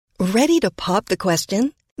Ready to pop the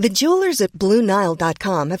question? The jewelers at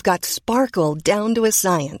BlueNile.com have got sparkle down to a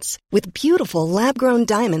science with beautiful lab-grown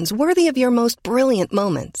diamonds worthy of your most brilliant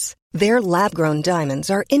moments. Their lab-grown diamonds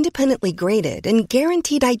are independently graded and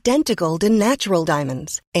guaranteed identical to natural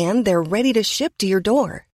diamonds, and they're ready to ship to your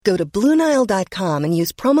door. Go to BlueNile.com and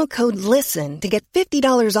use promo code LISTEN to get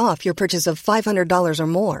 $50 off your purchase of $500 or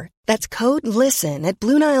more. That's code LISTEN at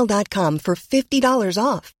BlueNile.com for $50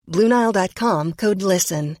 off. BlueNile.com, code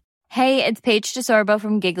LISTEN. Hey, it's Paige DeSorbo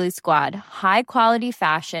from Giggly Squad. High quality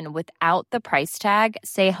fashion without the price tag.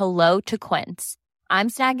 Say hello to Quince. I'm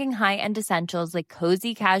snagging high-end essentials like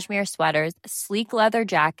cozy cashmere sweaters, sleek leather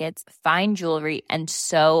jackets, fine jewelry, and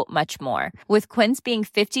so much more. With Quince being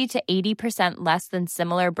 50 to 80% less than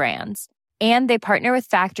similar brands. And they partner with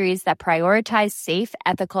factories that prioritize safe,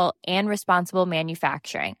 ethical, and responsible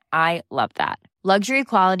manufacturing. I love that. Luxury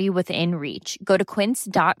quality within reach. Go to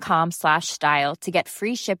quince.com/style to get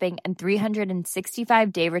free shipping and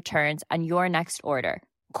 365-day returns on your next order.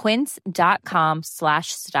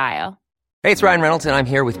 Quince.com/style. Hey, it's Ryan Reynolds, and I'm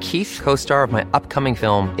here with Keith, co-star of my upcoming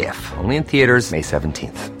film, If, only in theaters May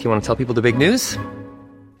 17th. Do you want to tell people the big news?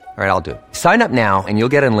 All right, I'll do it. Sign up now and you'll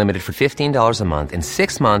get unlimited for $15 a month and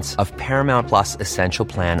 6 months of Paramount Plus Essential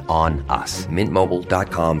Plan on us.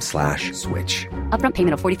 MintMobile.com/switch. Upfront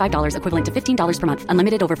payment of $45 equivalent to $15 per month.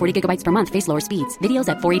 Unlimited over 40 gigabytes per month. Face lower speeds. Videos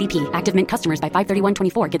at 480p. Active Mint customers by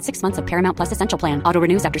 531.24 get 6 months of Paramount Plus Essential Plan. Auto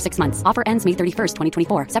renews after 6 months. Offer ends May 31st,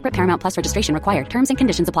 2024. Separate Paramount Plus registration required. Terms and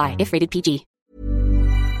conditions apply if rated PG.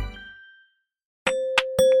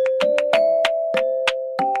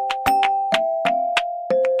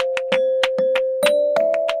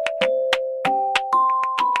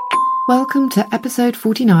 Welcome to episode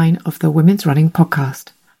 49 of the Women's Running podcast.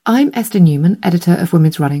 I'm Esther Newman, editor of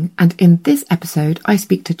Women's Running, and in this episode I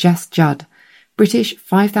speak to Jess Judd, British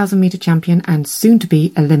 5,000 metre champion and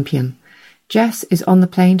soon-to-be Olympian. Jess is on the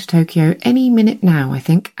plane to Tokyo any minute now, I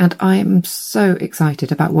think, and I am so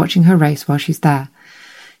excited about watching her race while she's there.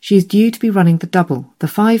 She's due to be running the double, the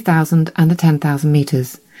 5,000 and the 10,000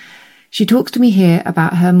 metres. She talks to me here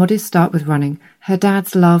about her modest start with running, her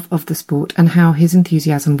dad's love of the sport and how his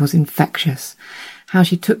enthusiasm was infectious, how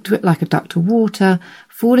she took to it like a duck to water,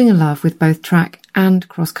 falling in love with both track and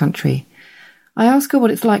cross-country. I ask her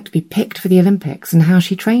what it's like to be picked for the Olympics and how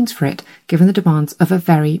she trains for it, given the demands of a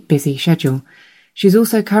very busy schedule. She's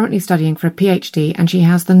also currently studying for a PhD and she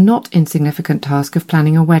has the not insignificant task of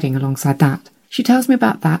planning a wedding alongside that. She tells me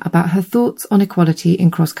about that, about her thoughts on equality in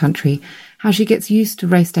cross-country, how she gets used to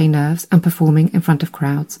race day nerves and performing in front of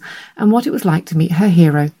crowds, and what it was like to meet her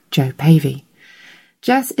hero, Joe Pavey.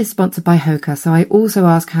 Jess is sponsored by Hoka, so I also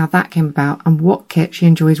ask how that came about and what kit she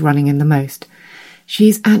enjoys running in the most.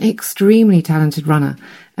 She's an extremely talented runner,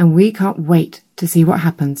 and we can't wait to see what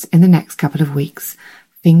happens in the next couple of weeks.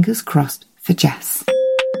 Fingers crossed for Jess.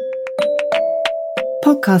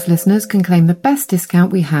 Podcast listeners can claim the best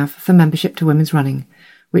discount we have for membership to Women's Running,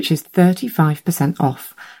 which is 35%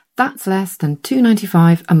 off. That's less than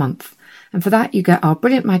 $2.95 a month. And for that, you get our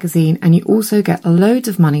brilliant magazine and you also get loads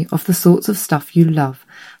of money off the sorts of stuff you love,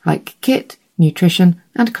 like kit, nutrition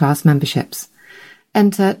and class memberships.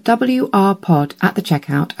 Enter WRPOD at the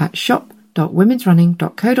checkout at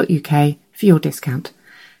shop.womensrunning.co.uk for your discount.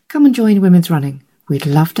 Come and join Women's Running. We'd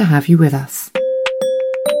love to have you with us.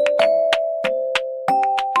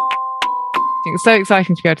 It's so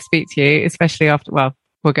exciting to be able to speak to you, especially after, well,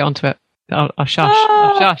 we'll get on to it. I'll shush.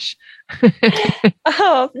 I'll shush.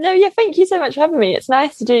 Oh, no, yeah, thank you so much for having me. It's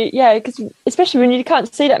nice to do, yeah, because especially when you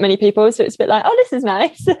can't see that many people, so it's a bit like, oh, this is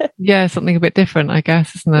nice. Yeah, something a bit different, I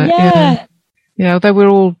guess, isn't it? Yeah. Yeah, although we're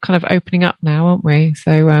all kind of opening up now, aren't we?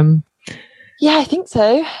 So, yeah, I think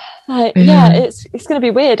so. Like, yeah, it's going to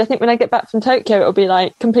be weird. I think when I get back from Tokyo, it'll be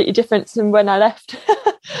like completely different from when I left.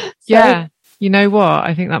 Yeah, you know what?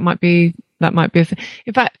 I think that might be a thing.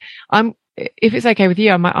 In fact, if it's okay with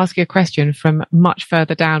you, I might ask you a question from much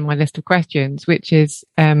further down my list of questions, which is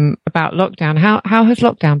about lockdown. How has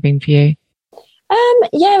lockdown been for you?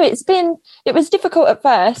 Yeah, it was difficult at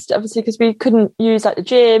first, obviously, because we couldn't use like the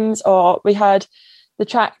gyms, or we had the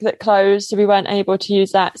track that closed, so we weren't able to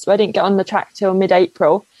use that. So I didn't get on the track till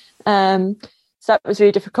mid-April. So that was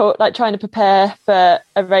really difficult, like trying to prepare for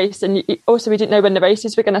a race. And also we didn't know when the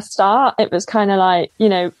races were going to start. It was kind of like,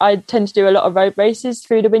 I tend to do a lot of road races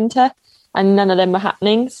through the winter and none of them were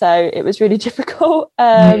happening. So it was really difficult.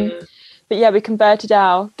 But yeah, we converted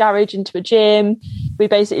our garage into a gym. We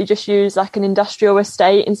basically just used like an industrial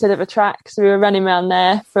estate instead of a track. So we were running around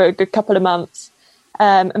there for a good couple of months.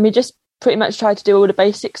 And we just pretty much tried to do all the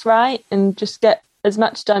basics right and just get as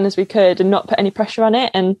much done as we could and not put any pressure on it.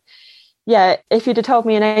 And yeah, if you'd have told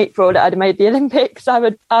me in April that I'd have made the Olympics, I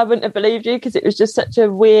wouldn't have believed you, because it was just such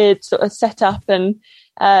a weird sort of setup, and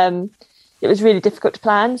it was really difficult to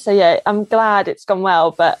plan. So yeah, I'm glad it's gone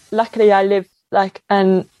well. But luckily I live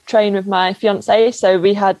and train with my fiance, so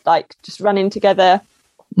we had just running together,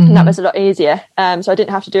 and that was a lot easier. So I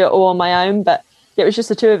didn't have to do it all on my own, but it was just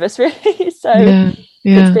the two of us really. So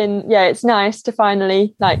it's been, it's nice to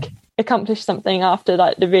finally accomplish something after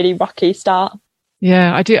the really rocky start.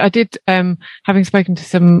 Yeah, I did. Having spoken to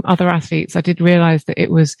some other athletes, I did realise that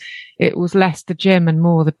it was less the gym and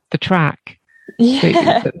more the track.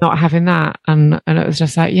 Yeah. Not having that, and it was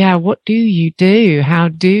just what do you do? How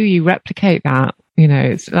do you replicate that?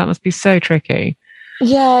 That must be so tricky.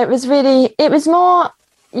 Yeah, it was more,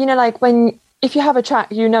 if you have a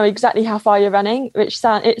track, exactly how far you're running, which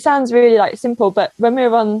sounds really simple, but when we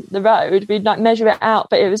were on the road, we'd measure it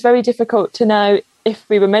out, but it was very difficult to know if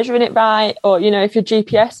we were measuring it right, or if your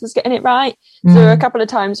GPS was getting it right. So there were a couple of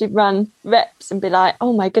times we'd run reps and be like,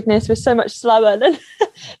 oh my goodness, we're so much slower than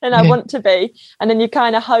I want to be, and then you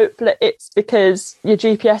kind of hope that it's because your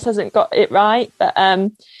GPS hasn't got it right. But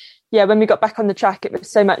when we got back on the track, it was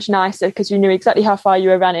so much nicer because you knew exactly how far you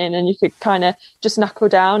were running, and you could kind of just knuckle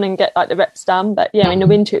down and get the reps done. But in the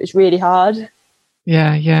winter it was really hard.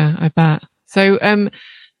 Yeah, I bet. So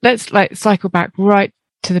let's cycle back right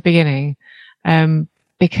to the beginning.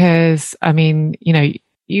 Because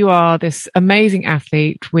you are this amazing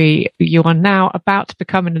athlete. You are now about to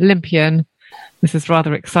become an Olympian. This is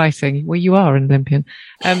rather exciting. Well, you are an Olympian.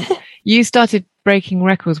 You started breaking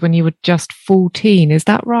records when you were just 14. Is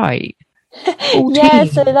that right? 14? Yeah.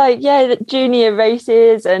 So junior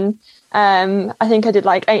races, and I think I did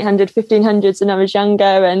 800, 1500s when I was younger,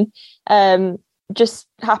 and just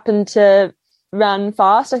happened to run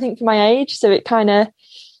fast, I think, for my age. So it kind of,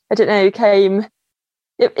 I don't know,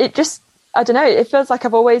 it just, I don't know, it feels like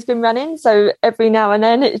I've always been running. So every now and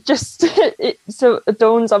then it just, it sort of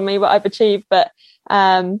dawns on me what I've achieved. But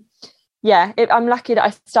I'm lucky that I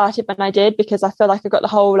started when I did, because I feel like I got the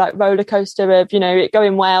whole roller coaster of, it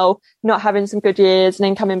going well, not having some good years, and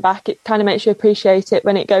then coming back. It kind of makes you appreciate it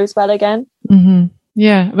when it goes well again. Mm-hmm.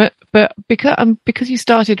 Yeah, but because you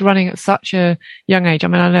started running at such a young age, I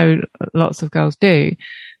know lots of girls do,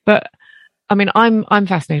 but I'm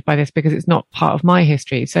fascinated by this because it's not part of my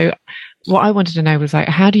history. So what I wanted to know was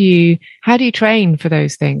how do you train for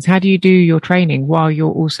those things? How do you do your training while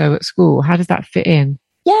you're also at school? How does that fit in?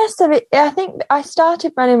 Yeah, so I think I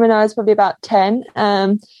started running when I was probably about 10.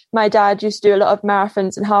 My dad used to do a lot of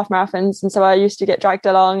marathons and half marathons, and so I used to get dragged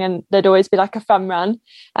along, and there'd always be a fun run.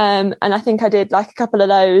 And I think I did a couple of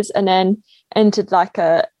those, and then entered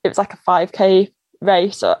it was a 5K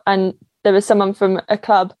race, and there was someone from a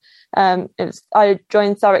club. I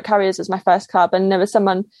joined Thurrock Harriers as my first club, and there was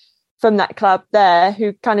someone from that club there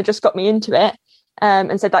who kind of just got me into it,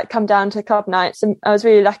 and said come down to club nights. And I was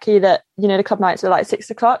really lucky that the club nights were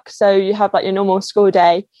 6:00, so you have your normal school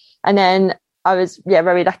day, and then I was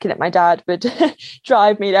very lucky that my dad would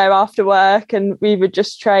drive me there after work, and we would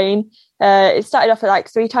just train. It started off at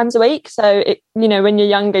 3 times a week, so it when you're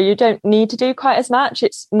younger you don't need to do quite as much.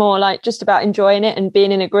 It's more just about enjoying it and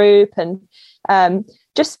being in a group, and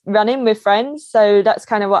just running with friends. So that's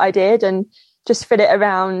kind of what I did, and just fit it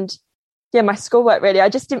around my schoolwork really. I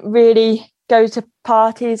just didn't really go to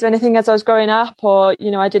parties or anything as I was growing up, or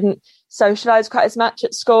I didn't socialize quite as much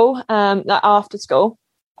at school, after school.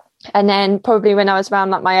 And then probably when I was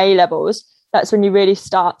around my A levels, that's when you really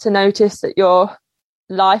start to notice that your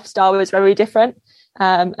lifestyle was very different.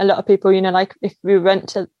 A lot of people, if we went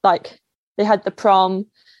to they had the prom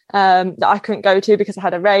that I couldn't go to because I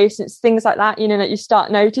had a race. It's things like that, that you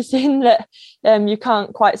start noticing that you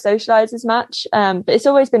can't quite socialize as much. But it's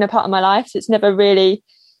always been a part of my life, so it's never really,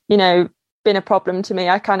 been a problem to me.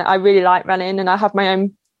 I really like running, and I have my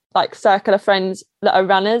own circle of friends that are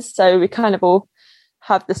runners, so we kind of all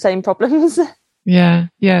have the same problems. Yeah.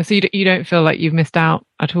 So you don't feel like you've missed out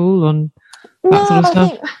at all on that sort of stuff? I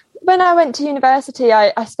think when I went to university,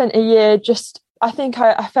 I spent a year I think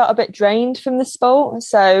I felt a bit drained from the sport.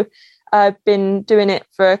 So I've been doing it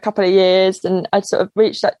for a couple of years, and I'd sort of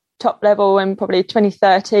reached that top level in probably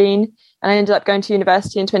 2013, and I ended up going to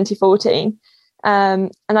university in 2014.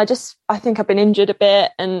 And I think I've been injured a bit,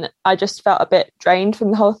 and I just felt a bit drained from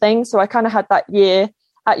the whole thing. So I kind of had that year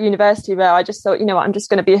at university where I just thought, I'm just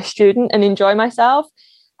going to be a student and enjoy myself.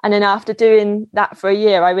 And then after doing that for a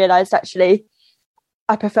year, I realised actually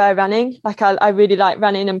I prefer running. I really like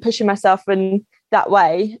running and pushing myself in that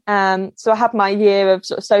way. So I had my year of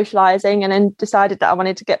sort of socialising, and then decided that I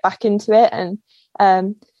wanted to get back into it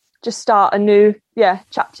and just start a new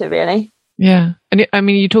chapter really. Yeah. And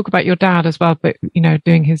you talk about your dad as well, but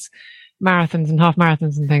doing his marathons and half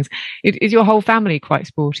marathons and things. Is your whole family quite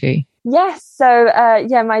sporty? Yes. So,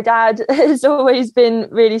 my dad has always been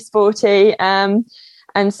really sporty. And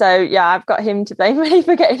so, I've got him to blame really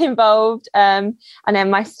for getting involved. And then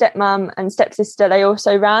my stepmom and stepsister, they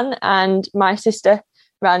also ran, and my sister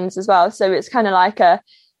runs as well. So it's kind of like a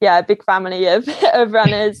big family of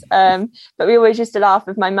runners. But we always used to laugh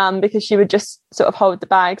with my mum because she would just sort of hold the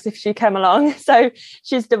bags if she came along. So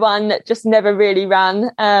she's the one that just never really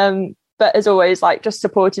ran, but has always like just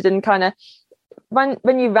supported and kind of,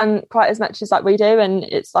 when you run quite as much as like we do, and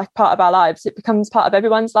it's like part of our lives, it becomes part of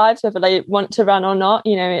everyone's lives, whether they want to run or not.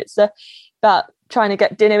 You know, it's about trying to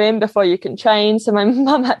get dinner in before you can train. So my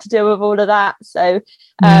mum had to deal with all of that. So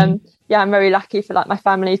I'm very lucky for like my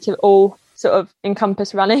family to all sort of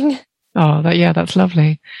encompass running. Oh, that's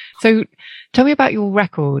lovely. So tell me about your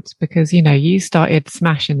records, because you started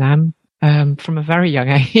smashing them from a very young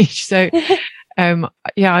age. So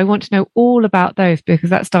I want to know all about those, because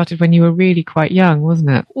that started when you were really quite young, wasn't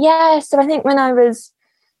it? Yeah, so I think when I was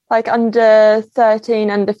like under 13,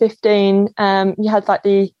 under 15, you had like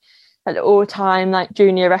the all-time like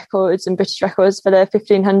junior records and British records for the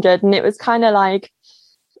 1500, and it was kind of like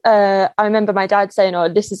I remember my dad saying, "Oh,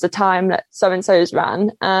 this is the time that so and so's ran,"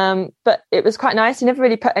 but it was quite nice. He never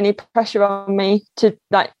really put any pressure on me to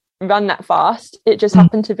like run that fast. It just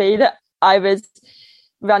happened to be that I was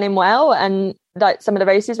running well, and like some of the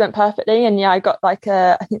races went perfectly, and I got like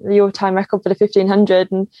I think the all-time record for the 1500,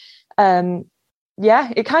 and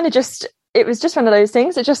it kind of just, it was just one of those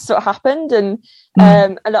things. It just sort of happened, and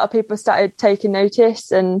a lot of people started taking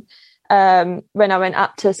notice. And when I went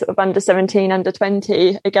up to sort of under 17, under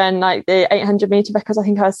 20, again, like the 800 meter records, I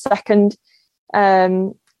think I was second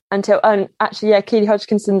until Keely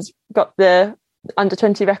Hodgkinson's got the under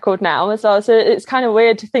 20 record now as well. So it's kind of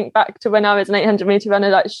weird to think back to when I was an 800 meter runner,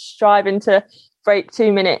 like striving to break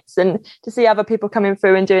 2 minutes, and to see other people coming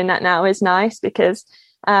through and doing that now is nice, because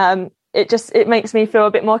it makes me feel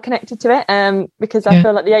a bit more connected to it, because I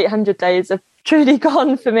feel like the 800 days have truly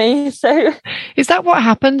gone for me. So is that what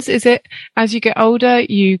happens? Is it as you get older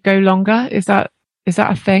you go longer? Is that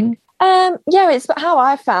a thing? It's how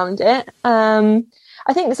I found it.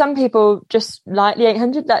 I think some people just like the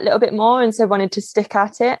 800 that little bit more, and so wanted to stick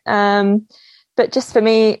at it. But just for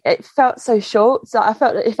me, it felt so short. So I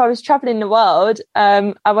felt that if I was traveling the world,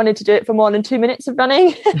 I wanted to do it for more than 2 minutes of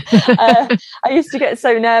running. I used to get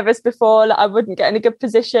so nervous before that I wouldn't get in a good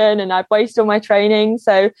position and I'd waste all my training.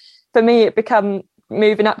 So for me, it became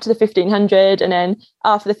moving up to the 1500. And then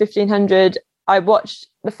after the 1500, I watched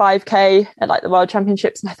the 5K at like the World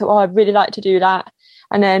Championships, and I thought, oh, I'd really like to do that.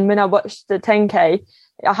 And then when I watched the 10K,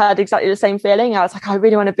 I had exactly the same feeling. I was like, I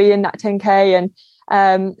really want to be in that 10K.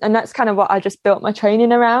 And that's kind of what I just built my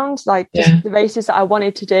training around, like just the races that I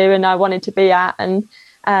wanted to do and I wanted to be at. And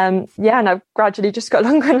and I've gradually just got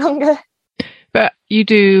longer and longer. But you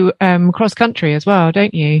do cross country as well,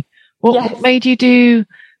 don't you? What made you do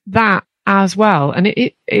that as well? And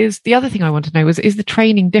it is the other thing I want to know is the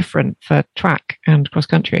training different for track and cross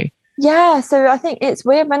country? Yeah, so I think it's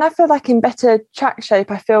weird. When I feel like in better track shape,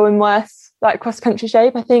 I feel in worse like cross country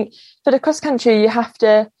shape. I think for the cross country, you have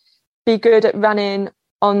to be good at running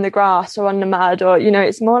on the grass or on the mud, or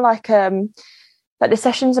it's more like the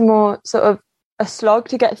sessions are more sort of a slog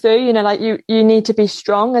to get through. Like you need to be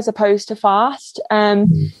strong as opposed to fast.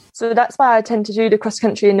 So that's why I tend to do the cross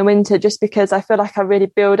country in the winter, just because I feel like I really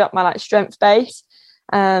build up my like strength base,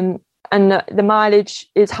 and the mileage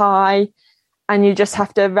is high. And you just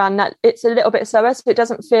have to run that. It's a little bit slower, so it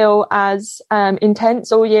doesn't feel as intense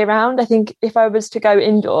all year round. I think if I was to go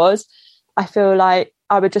indoors, I feel like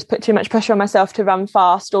I would just put too much pressure on myself to run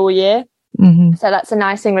fast all year. Mm-hmm. So that's a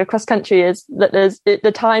nice thing with cross country, is that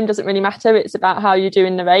the time doesn't really matter. It's about how you do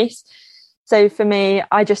in the race. So for me,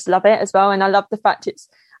 I just love it as well. And I love the fact it's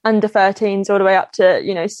under 13s all the way up to,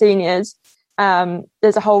 seniors.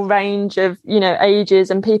 There's a whole range of,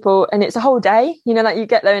 ages and people, and it's a whole day, like you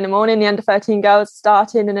get there in the morning, the under 13 girls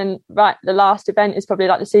starting, and then the last event is probably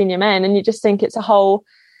like the senior men, and you just think it's a whole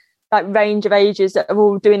like range of ages that are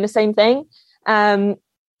all doing the same thing. So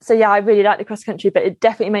I really like the cross country, but it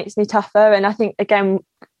definitely makes me tougher. And I think again,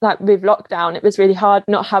 like with lockdown, it was really hard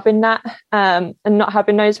not having that, and not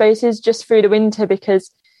having those races just through the winter,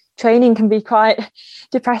 because training can be quite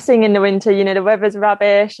depressing in the winter. The weather's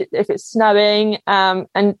rubbish if it's snowing,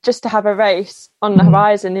 and just to have a race on the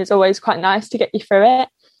horizon is always quite nice to get you through it.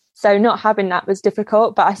 So not having that was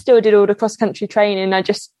difficult, but I still did all the cross country training. I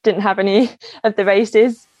just didn't have any of the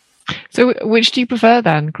races. So which do you prefer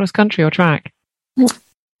then, cross country or track?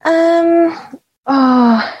 I'd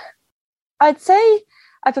say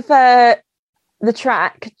I prefer the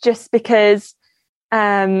track, just because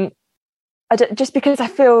just because I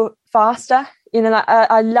feel faster. You know, like,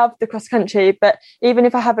 I love the cross country, but even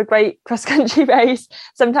if I have a great cross country race,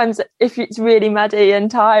 sometimes if it's really muddy and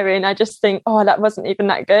tiring, I just think, oh, that wasn't even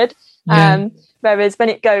that good. Yeah. Whereas when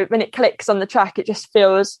it clicks on the track, it just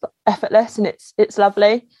feels effortless and it's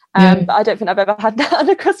lovely. But I don't think I've ever had that on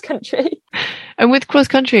a cross country. And with cross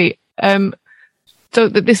country, so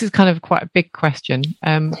this is kind of quite a big question,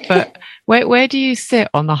 but where do you sit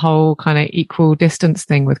on the whole kind of equal distance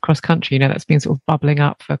thing with cross country? You know, that's been sort of bubbling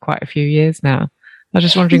up for quite a few years now. I was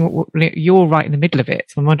just wondering, you're right in the middle of it,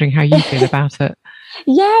 so I'm wondering how you feel about it.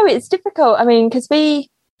 Yeah, it's difficult. I mean, because we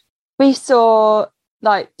saw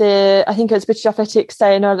like I think it was British Athletics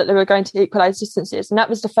saying that they were going to equalise distances, and that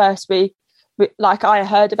was the first we I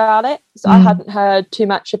heard about it. So I hadn't heard too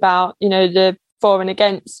much about, you know, the for and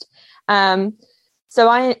against. So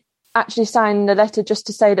I actually signed a letter just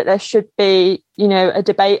to say that there should be, you know, a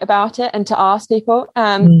debate about it and to ask people.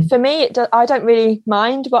 For me, I don't really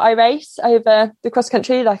mind what I race over the cross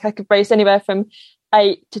country. Like, I could race anywhere from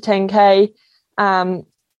 8 to 10K.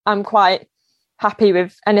 I'm quite happy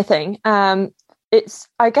with anything. I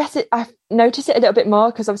notice it a little bit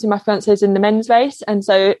more because obviously my fiance is in the men's race, and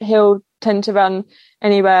so he'll tend to run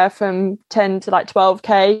anywhere from 10 to like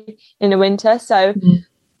 12K in the winter. So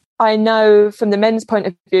I know from the men's point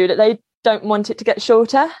of view that they don't want it to get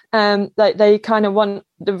shorter. Like, they kind of want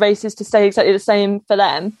the races to stay exactly the same for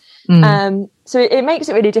them. So it makes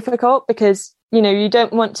it really difficult because, you know, you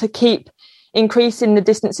don't want to keep increasing the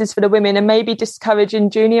distances for the women and maybe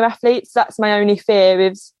discouraging junior athletes. That's my only fear,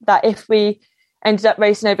 is that if we ended up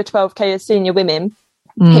racing over 12K as senior women,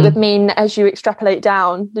 it would mean that as you extrapolate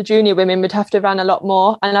down, the junior women would have to run a lot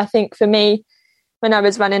more. And I think for me, when I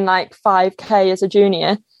was running like 5K as a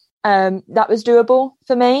junior, that was doable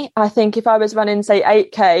for me. I think if I was running, say,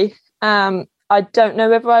 8K, I don't know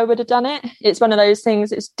whether I would have done it. It's one of those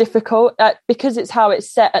things, it's difficult because it's how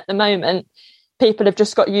it's set at the moment. People have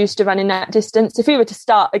just got used to running that distance. If we were to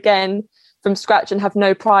start again from scratch and have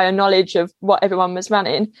no prior knowledge of what everyone was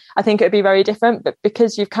running, I think it would be very different. But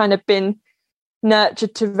because you've kind of been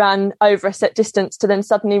nurtured to run over a set distance, to then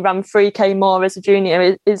suddenly run 3K more as a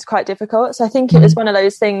junior is quite difficult. So I think it was one of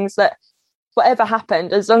those things that whatever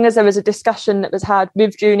happened, as long as there was a discussion that was had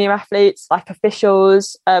with junior athletes, like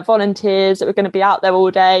officials, volunteers that were going to be out there all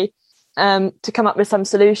day to come up with some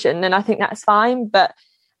solution, then I think that's fine. But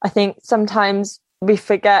I think sometimes we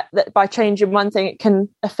forget that by changing one thing, it can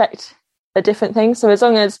affect a different thing. So as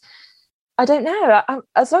long as, I don't know,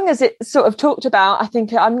 as long as it's sort of talked about, I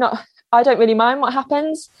think I don't really mind what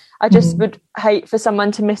happens. I just would hate for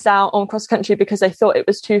someone to miss out on cross country because they thought it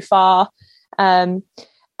was too far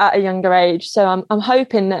at a younger age. So I'm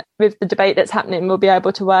hoping that with the debate that's happening, we'll be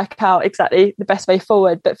able to work out exactly the best way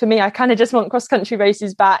forward. But for me, I kind of just want cross country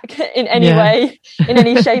races back in any way, in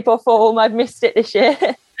any shape or form. I've missed it this year.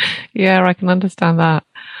 Yeah, I can understand that.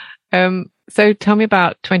 So tell me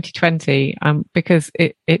about 2020, because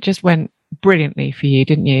it just went brilliantly for you,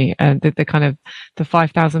 didn't you? The kind of the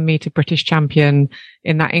 5,000 meter British champion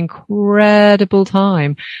in that incredible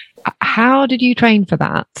time. How did you train for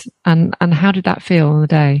that, and how did that feel on the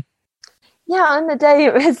day? Yeah, on the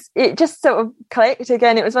day it just sort of clicked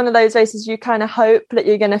again. It was one of those races you kind of hope that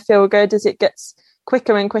you're going to feel good as it gets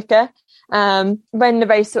quicker and quicker. When the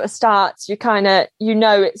race sort of starts, you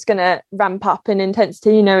know it's going to ramp up in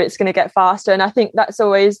intensity, you know it's going to get faster, and I think that's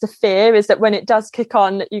always the fear, is that when it does kick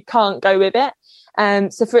on, that you can't go with it.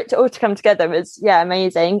 So for it to all to come together was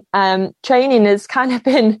amazing. Training has kind of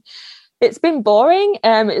been, it's been boring.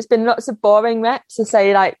 It's been lots of boring reps, so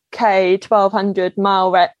say like 1,200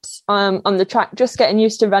 mile reps on the track, just getting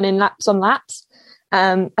used to running laps on laps.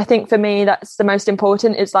 I think for me that's the most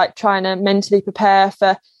important, is like trying to mentally prepare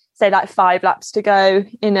for say like 5 laps to go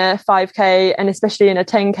in a 5K and especially in a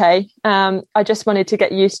 10K. I just wanted to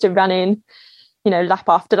get used to running, lap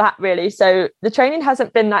after lap really. So the training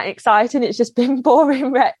hasn't been that exciting. It's just been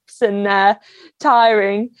boring reps and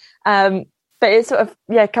tiring. But it's sort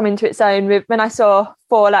of, coming to its own. When I saw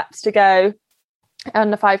 4 laps to go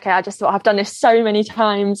on the 5K, I just thought, I've done this so many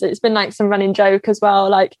times. It's been like some running joke as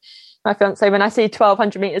well. Like my fiance, when I see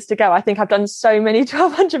 1,200 meters to go, I think I've done so many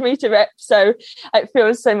 1,200 meter reps. So it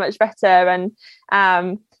feels so much better. And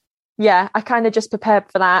I kind of just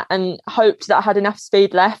prepared for that and hoped that I had enough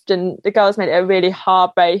speed left. And the girls made it a really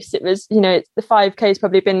hard race. It was, the 5K has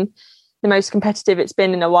probably been the most competitive it's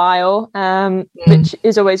been in a while, which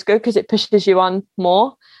is always good because it pushes you on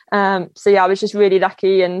more. I was just really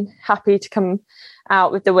lucky and happy to come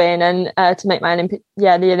out with the win and to make my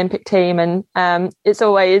the Olympic team. And it's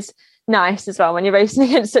always nice as well when you're racing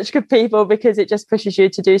against such good people, because it just pushes you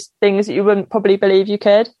to do things that you wouldn't probably believe you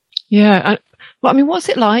could. Yeah. What's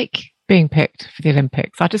it like being picked for the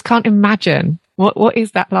Olympics? I just can't imagine. What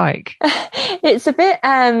is that like? It's a bit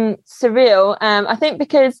surreal. I think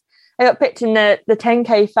because I got picked in the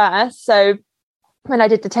 10K first. So when I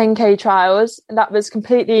did the 10K trials, that was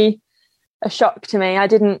completely a shock to me. I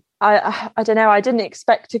don't know. I didn't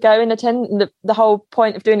expect to go in a 10. The whole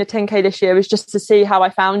point of doing a 10K this year was just to see how I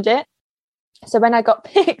found it. So when I got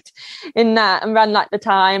picked in that and ran like the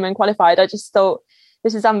time and qualified, I just thought,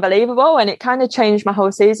 this is unbelievable. And it kind of changed my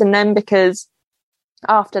whole season then, because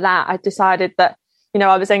after that, I decided that,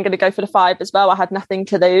 I was then going to go for the 5 as well. I had nothing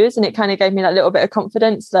to lose. And it kind of gave me that little bit of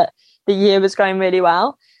confidence that the year was going really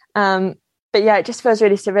well. But yeah, it just feels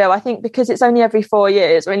really surreal. I think because it's only every 4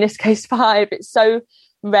 years, or in this case 5, it's so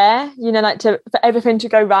rare, for everything to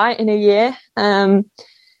go right in a year.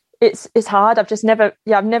 It's hard. I've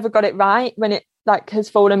never got it right when it has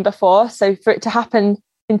fallen before. So for it to happen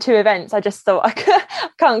in 2 events, I just thought I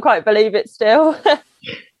can't quite believe it still.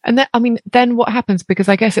 And then what happens? Because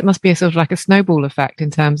I guess it must be a sort of like a snowball effect in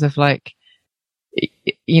terms of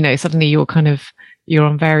suddenly you're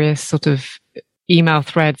on various sort of email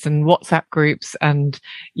threads and WhatsApp groups, and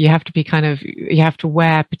you have to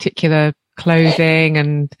wear particular clothing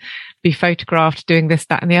and be photographed doing this,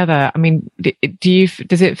 that, and the other. I mean,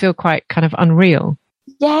 does it feel quite kind of unreal?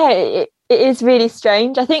 Yeah, it is really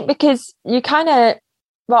strange. I think because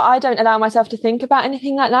I don't allow myself to think about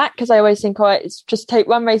anything like that, because I always think, it's just take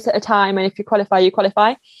one race at a time, and if you qualify, you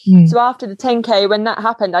qualify. So after the 10K, when that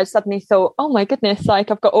happened, I suddenly thought, oh my goodness, I've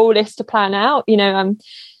got all this to plan out. I'm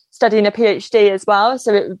studying a PhD as well,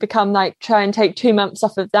 so it would become try and take 2 months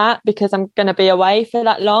off of that because I'm going to be away for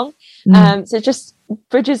that long. So just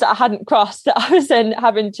bridges that I hadn't crossed, that I was then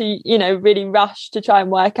having to really rush to try and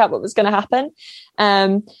work out what was going to happen.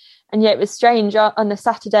 And yeah, it was strange. On the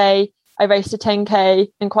Saturday I raced a 10K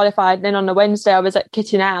and qualified, and then on the Wednesday I was at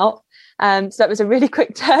kitting out. So that was a really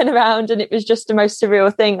quick turnaround, and it was just the most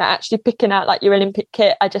surreal thing, that actually picking out your Olympic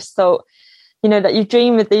kit. I just thought, that you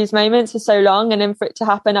dream of these moments for so long, and then for it to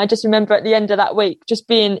happen, I just remember at the end of that week just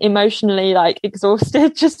being emotionally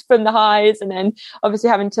exhausted just from the highs, and then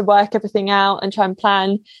obviously having to work everything out and try and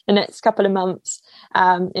plan the next couple of months.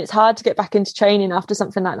 It's hard to get back into training after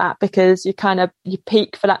something like that, because you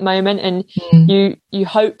peak for that moment, and you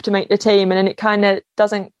hope to make the team, and then it kind of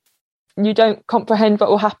doesn't. You don't comprehend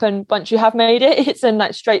what will happen once you have made it. It's then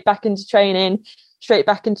straight back into training, straight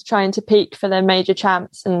back into trying to peak for the major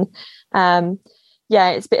champs. And I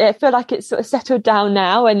feel like it's sort of settled down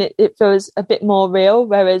now, and it feels a bit more real,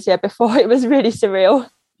 whereas before it was really surreal.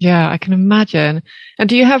 Yeah, I can imagine. And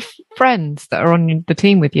do you have friends that are on the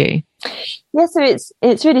team with you? Yeah, so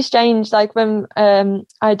it's really strange. When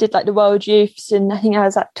I did the World Youths, and I think I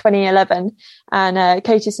was at 2011, and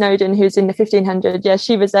Katie Snowden, who's in the 1500,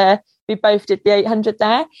 she was there. We both did the 800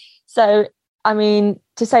 there. So I mean,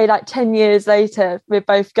 to say 10 years later we're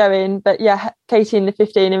both going, but Katie in the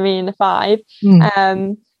 15 and me in the 5.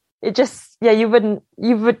 It just you would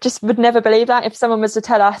never believe that if someone was to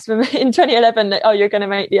tell us in 2011 that, oh, you're going to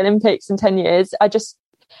make the Olympics in 10 years. I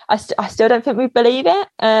still don't think we believe it.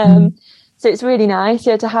 So it's really nice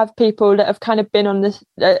to have people that have kind of been on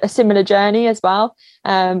a similar journey as well,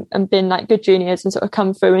 and been good juniors and sort of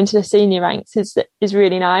come through into the senior ranks is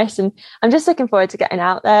really nice. And I'm just looking forward to getting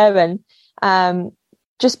out there and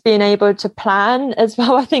just being able to plan as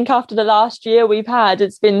well. I think after the last year we've had,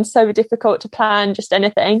 it's been so difficult to plan just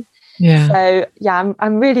anything. Yeah. So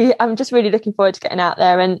I'm just really looking forward to getting out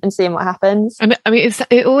there and seeing what happens. And I mean,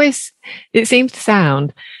 it seems to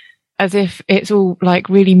sound as if it's all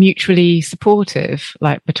really mutually supportive,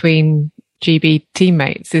 between GB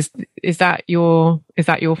teammates. Is that your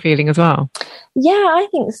feeling as well? Yeah, I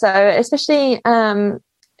think so. Especially,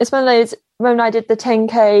 it's one of those, when I did the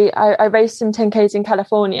 10K, I raced some 10Ks in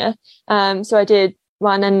California. So I did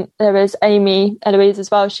one, and there was Amy Eloise as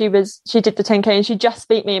well. She did the 10K and she just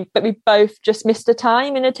beat me, but we both just missed a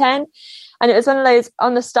time in a 10. And it was one of those,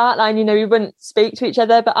 on the start line, we wouldn't speak to each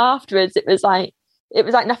other, but afterwards it was like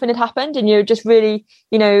nothing had happened, and you're just really,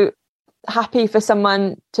 happy for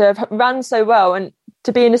someone to have run so well and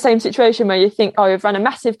to be in the same situation where you think, oh, we've run a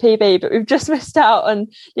massive PB, but we've just missed out on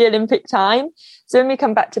the Olympic time. So when we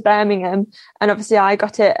come back to Birmingham, and obviously I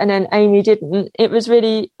got it and then Amy didn't, it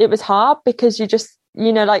was hard, because you just,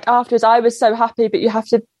 afterwards I was so happy, but you have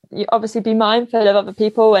to obviously be mindful of other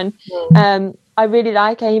people. And I really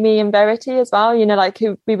like Amy and Verity as well,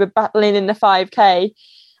 who we were battling in the 5K.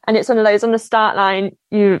 And it's one of those, on the start line,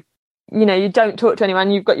 you don't talk to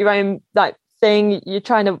anyone. You've got your own thing. You're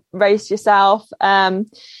trying to race yourself. And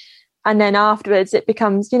then afterwards it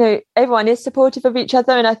becomes, everyone is supportive of each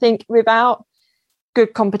other. And I think without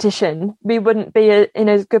good competition, we wouldn't be in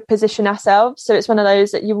a good position ourselves. So it's one of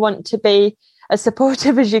those that you want to be as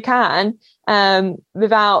supportive as you can,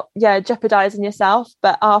 without jeopardizing yourself.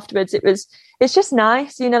 But afterwards it's just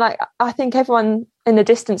nice, like I think everyone in the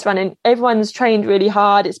distance running, everyone's trained really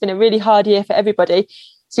hard. It's been a really hard year for everybody,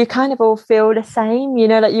 so you kind of all feel the same,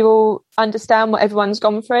 like you all understand what everyone's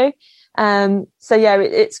gone through.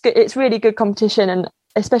 It's really good competition. And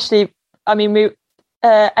especially, I mean, we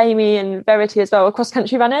Amy and Verity as well are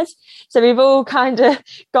cross-country runners, so we've all kind of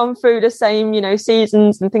gone through the same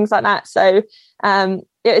seasons and things like that. So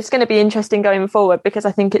it's going to be interesting going forward, because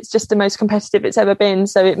I think it's just the most competitive it's ever been.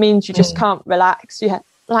 So it means you just can't relax. You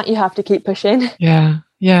have to keep pushing. Yeah.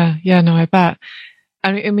 No, I bet.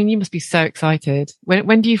 I mean, you must be so excited.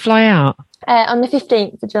 When do you fly out? On the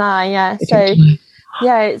 15th of July. Yeah. So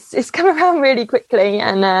it's come around really quickly,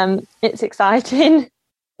 and it's exciting.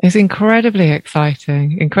 It's incredibly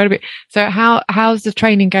exciting. Incredibly. So how's the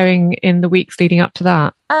training going in the weeks leading up to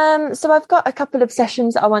that? So I've got a couple of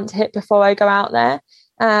sessions that I want to hit before I go out there.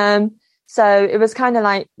 So it was kind of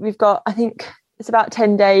like, we've got, I think it's about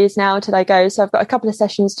 10 days now till I go. So I've got a couple of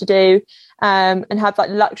sessions to do, and have like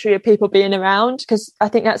the luxury of people being around, because I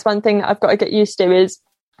think that's one thing that I've got to get used to is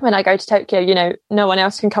when I go to Tokyo, no one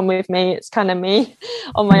else can come with me. It's kind of me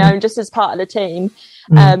on my own, just as part of the team.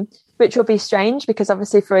 Which will be strange, because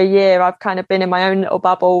obviously for a year I've kind of been in my own little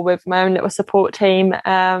bubble with my own little support team.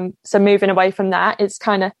 So moving away from that, it's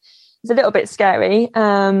a little bit scary.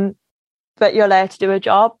 But you're there to do a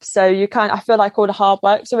job. So I feel like all the hard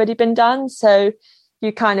work's already been done. So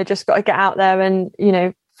you kind of just got to get out there and,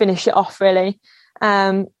 finish it off really.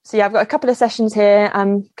 I've got a couple of sessions here.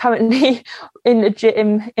 I'm currently in the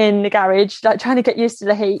gym in the garage, like trying to get used to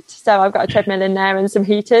the heat. So I've got a treadmill in there and some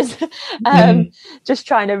heaters, just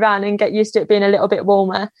trying to run and get used to it being a little bit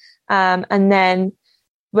warmer. And then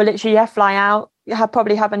we'll literally fly out.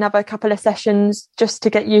 Probably have another couple of sessions just to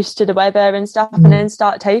get used to the weather and stuff, and then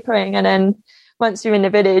start tapering. And then once you're in the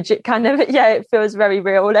village, it kind of, it feels very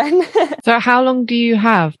real then. So how long do you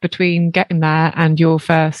have between getting there and your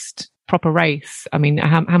first proper race? I mean,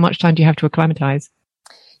 how much time do you have to acclimatise?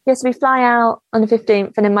 Yes, we fly out on the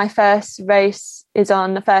 15th, and then my first race is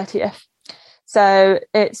on the 30th. So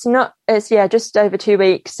it's just over 2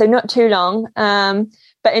 weeks. So not too long,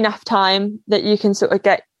 but enough time that you can sort of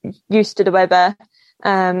get used to the weather.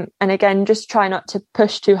 And again, just try not to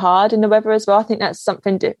push too hard in the weather as well. I think that's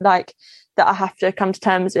something that I have to come to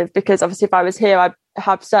terms with, because obviously if I was here, I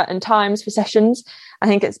have certain times for sessions. I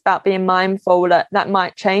think it's about being mindful that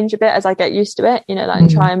might change a bit as I get used to it, and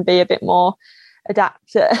try and be a bit more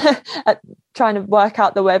adapt at trying to work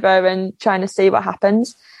out the weather and trying to see what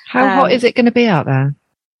happens. How hot is it going to be out there?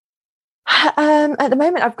 At the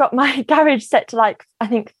moment, I've got my garage set to I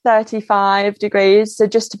think 35 degrees. So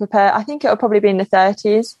just to prepare, I think it'll probably be in the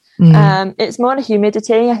 30s. It's more the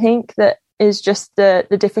humidity, I think, that is just the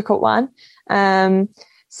difficult one. I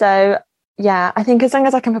think as long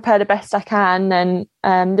as I can prepare the best I can, then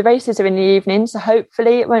the races are in the evening, so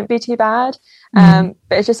hopefully it won't be too bad. But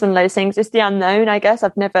it's just one of those things. It's the unknown, I guess.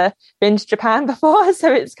 I've never been to Japan before,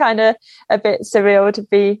 so it's kind of a bit surreal to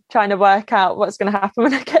be trying to work out what's going to happen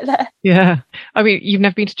when I get there. Yeah. I mean, you've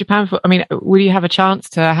never been to Japan before. I mean, will you have a chance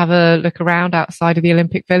to have a look around outside of the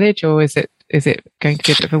Olympic Village, or is it going to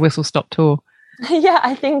be a bit of a whistle-stop tour? Yeah,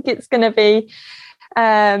 I think it's going to be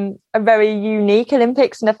a very unique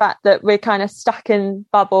Olympics in the fact that we're kind of stuck in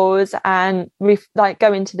bubbles, and we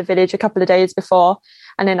go into the village a couple of days before,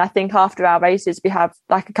 and then I think after our races we have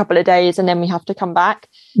a couple of days, and then we have to come back.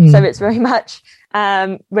 So it's very much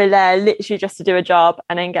we're there literally just to do a job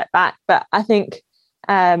and then get back. But I think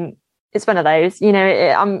it's one of those,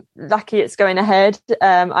 I'm lucky it's going ahead.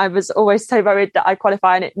 I was always so worried that I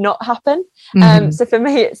qualify and it not happen. So for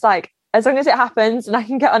me, it's as long as it happens and I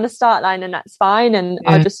can get on the start line, and that's fine, and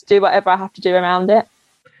I'll just do whatever I have to do around it.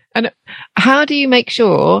 And how do you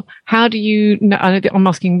know, I'm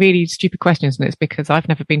asking really stupid questions, and it's because I've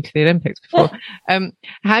never been to the Olympics before.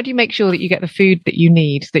 How do you make sure that you get the food that you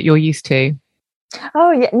need, that you're used to?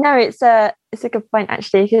 Oh yeah, no, it's a good point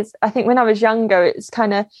actually, because I think when I was younger, it's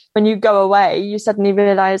kind of when you go away, you suddenly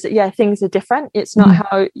realise that things are different. It's not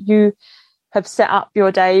how you have set up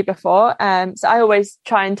your day before. So I always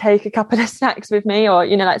try and take a couple of snacks with me, or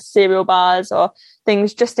cereal bars or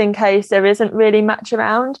things, just in case there isn't really much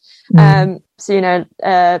around. Sort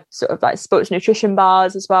of sports nutrition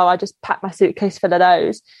bars as well. I just pack my suitcase full of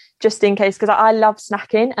those, just in case, because I love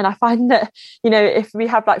snacking, and I find that if we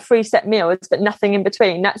have 3 set meals but nothing in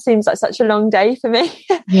between, that seems like such a long day for me.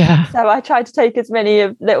 So I try to take as many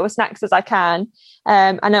of little snacks as I can,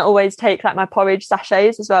 and I always take my porridge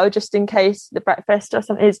sachets as well, just in case the breakfast or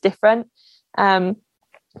something is different.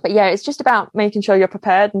 But yeah, it's just about making sure you're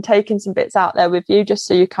prepared and taking some bits out there with you, just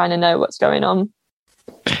so you kind of know what's going on.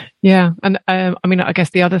 Yeah. And I mean, I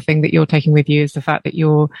guess the other thing that you're taking with you is the fact that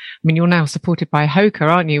you're now supported by Hoka,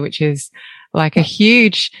 aren't you? Which is like a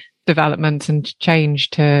huge development and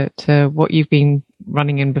change to what you've been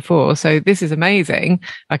running in before. So this is amazing.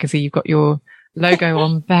 I can see you've got your logo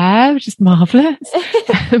on there, which is marvelous.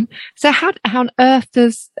 So how on earth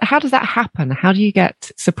does that happen? How do you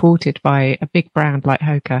get supported by a big brand like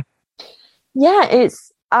Hoka? Yeah,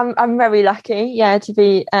 I'm very lucky, to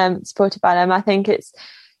be supported by them. I think it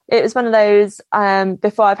was one of those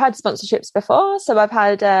before. I've had sponsorships before, so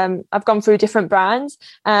I've gone through different brands,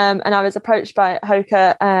 and I was approached by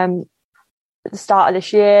Hoka at the start of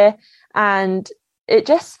this year, and it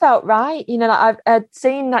just felt right. I'd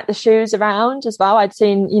seen the shoes around as well. I'd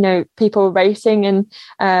seen people racing in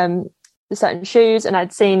the certain shoes, and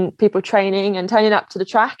I'd seen people training and turning up to the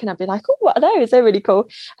track, and I'd be like, oh, what are those? They're really cool.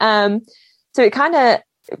 So it kind of,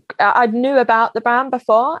 I knew about the brand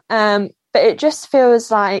before, but it just feels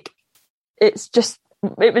like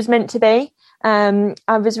it was meant to be.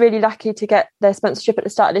 I was really lucky to get their sponsorship at the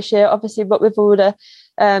start of this year, obviously, but with all the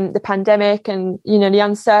pandemic and, the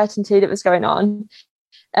uncertainty that was going on,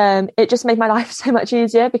 it just made my life so much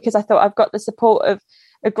easier, because I thought I've got the support of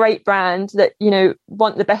a great brand that,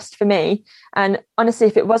 want the best for me. And honestly,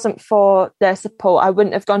 if it wasn't for their support, I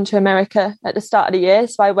wouldn't have gone to America at the start of the year.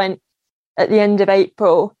 So I went at the end of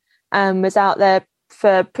April, was out there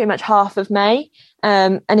for pretty much half of May.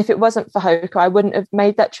 And if it wasn't for Hoka, I wouldn't have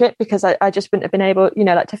made that trip, because I just wouldn't have been able,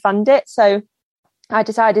 to fund it. So I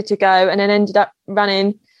decided to go, and then ended up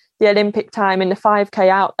running the Olympic time in the 5K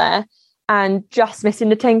out there, and just missing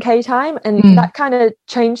the 10K time. And that kind of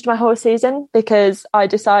changed my whole season, because I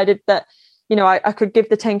decided that, I could give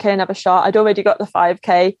the 10K another shot. I'd already got the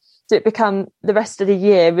 5K. So it become the rest of the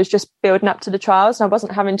year was just building up to the trials, and I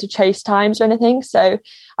wasn't having to chase times or anything. So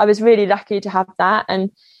I was really lucky to have that. And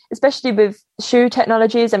especially with shoe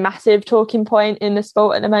technology is a massive talking point in the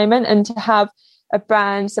sport at the moment, and to have a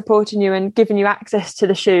brand supporting you and giving you access to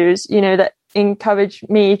the shoes, that encourage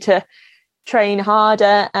me to train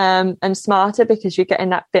harder and smarter, because you're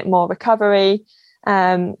getting that bit more recovery.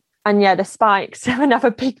 And yeah, the spikes are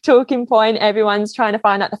another big talking point. Everyone's trying to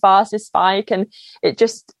find out the fastest spike, and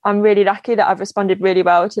I'm really lucky that I've responded really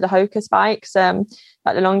well to the Hoka spikes, like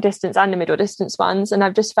the long distance and the middle distance ones. And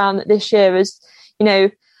I've just found that this year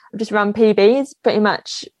I've just run PBs pretty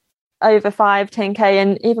much over 5, 10K,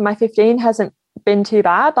 and even my 15 hasn't been too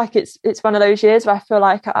bad. Like it's one of those years where I feel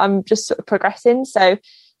like I'm just sort of progressing. So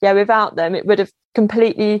yeah, without them,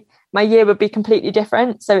 my year would be completely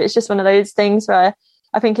different. So it's just one of those things where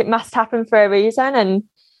I think it must happen for a reason. And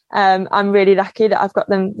I'm really lucky that I've got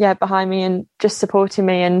them behind me and just supporting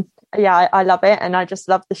me. And I love it. And I just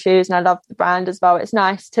love the shoes, and I love the brand as well. It's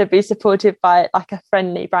nice to be supported by like a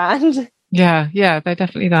friendly brand. Yeah, they're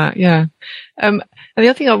definitely that. Yeah. And the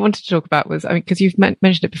other thing I wanted to talk about was, because you've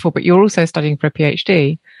mentioned it before, but you're also studying for a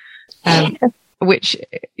PhD, which,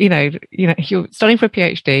 you're studying for a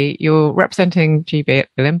PhD, you're representing GB at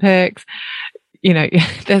the Olympics.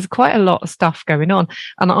 There's quite a lot of stuff going on.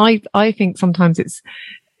 And I think sometimes it's,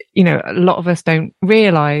 a lot of us don't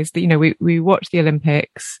realize that, we watch the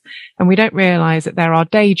Olympics and we don't realize that there are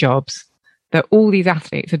day jobs, that all these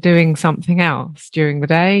athletes are doing something else during the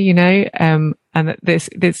day, and that this,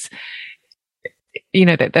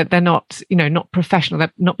 that they're not, not professional,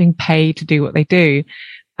 they're not being paid to do what they do.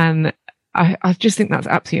 And I just think that's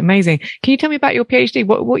absolutely amazing. Can you tell me about your PhD?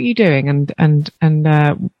 What are you doing, and when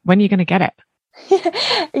are you going to get it?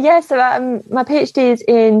 So my PhD is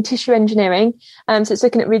in tissue engineering, so it's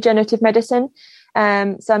looking at regenerative medicine.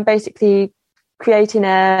 So I'm basically creating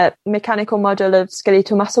a mechanical model of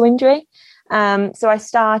skeletal muscle injury. So I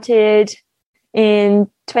started in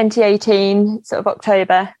 2018, sort of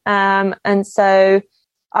October, and so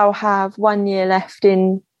I'll have 1 year left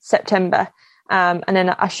in September, and then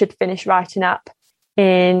I should finish writing up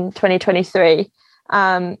in 2023.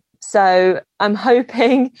 So I'm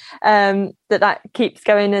hoping that keeps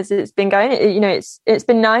going as it's been going. It's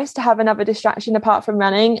been nice to have another distraction apart from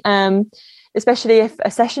running, especially if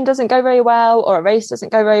a session doesn't go very well or a race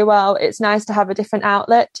doesn't go very well. It's nice to have a different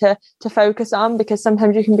outlet to focus on, because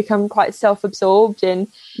sometimes you can become quite self-absorbed in,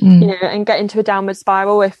 and get into a downward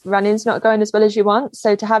spiral if running's not going as well as you want.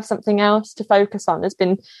 So to have something else to focus on has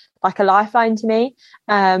been like a lifeline to me.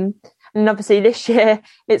 And obviously this year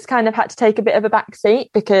it's kind of had to take a bit of a backseat,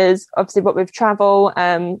 because obviously what with travel,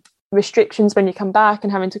 restrictions when you come back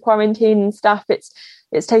and having to quarantine and stuff,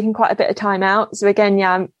 it's taken quite a bit of time out. So again,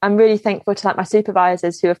 I'm really thankful to my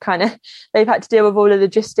supervisors who have they've had to deal with all the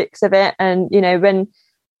logistics of it. And, when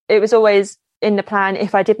it was always in the plan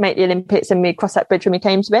if I did make the Olympics, and we'd cross that bridge when we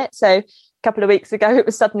came to it. So a couple of weeks ago, it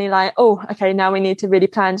was suddenly like, oh, okay, now we need to really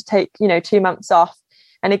plan to take, 2 months off.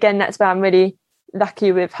 And again, that's where I'm really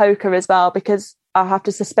lucky with Hoka as well, because I'll have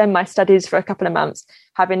to suspend my studies for a couple of months.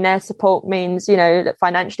 Having their support means, that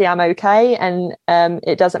financially I'm okay, and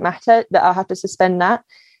it doesn't matter that I'll have to suspend that.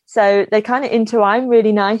 So they kind of intertwine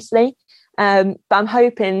really nicely. But I'm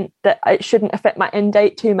hoping that it shouldn't affect my end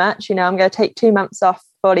date too much. I'm going to take 2 months off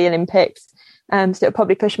for the Olympics. So it'll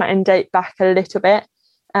probably push my end date back a little bit.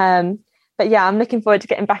 But yeah, I'm looking forward to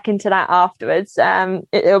getting back into that afterwards.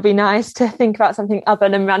 It'll be nice to think about something other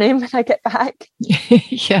than running when I get back.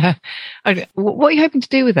 Yeah. What are you hoping to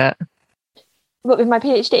do with it? What, with my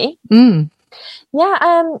PhD? Yeah,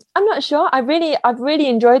 I'm not sure. I've really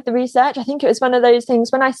enjoyed the research. I think it was one of those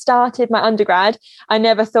things when I started my undergrad, I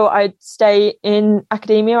never thought I'd stay in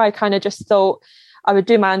academia. I kind of just thought I would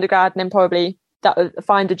do my undergrad and then probably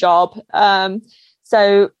find a job.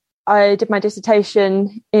 So I did my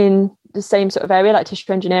dissertation in the same sort of area, like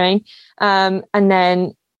tissue engineering, and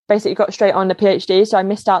then basically got straight on the PhD. So I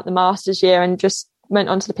missed out the master's year and just went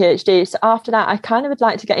on to the PhD. So after that, I kind of would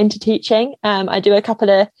like to get into teaching. I do a couple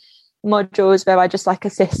of modules where I just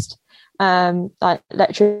assist like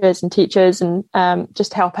lecturers and teachers and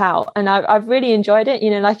just help out, and I've really enjoyed it.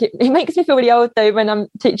 It makes me feel really old though when I'm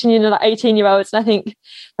teaching 18-year-olds, and I think,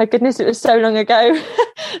 my goodness, it was so long ago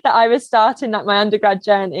that I was starting my undergrad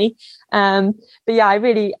journey. But yeah, I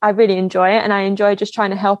really enjoy it, and I enjoy just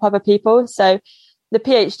trying to help other people. So the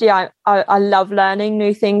PhD, I love learning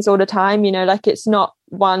new things all the time. It's not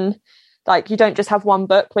one, you don't just have one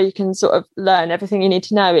book where you can sort of learn everything you need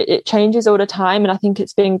to know. It changes all the time. And I think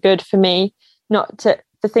it's been good for me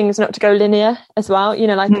for things not to go linear as well.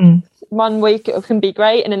 1 week it can be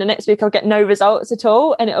great, and then the next week I'll get no results at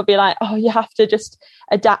all. And it'll be like, oh, you have to just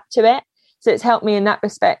adapt to it. So it's helped me in that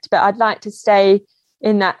respect. But I'd like to stay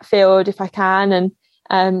in that field if I can,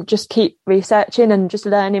 and just keep researching and just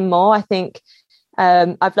learning more. I think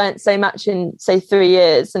I've learned so much in, say, 3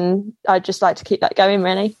 years, and I'd just like to keep that going,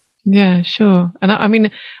 really. Yeah, sure. And I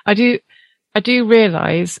mean, I do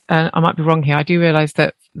realize, I might be wrong here, I do realize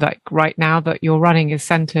that right now that your running is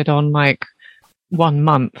centered on 1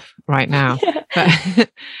 month right now.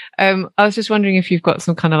 But I was just wondering if you've got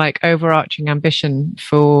some kind of overarching ambition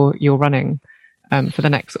for your running for the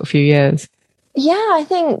next sort of few years. Yeah, I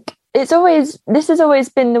think this has always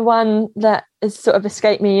been the one that has sort of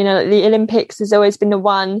escaped me. The Olympics has always been the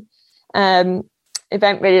one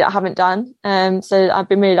event really that I haven't done. So I've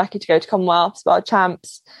been really lucky to go to Commonwealths, World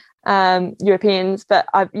Champs, Europeans, but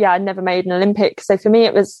I'd never made an Olympics. So for me,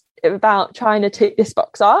 it was about trying to tick this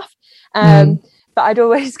box off. But I'd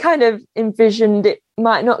always kind of envisioned it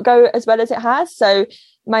might not go as well as it has. So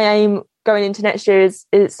my aim going into next year is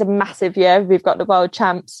it's a massive year. We've got the World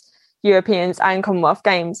Champs, Europeans and Commonwealth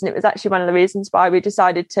Games. And it was actually one of the reasons why we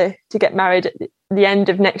decided to get married at the end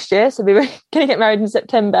of next year. So we were going to get married in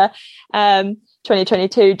September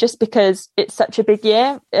 2022, just because it's such a big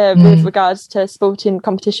year with regards to sporting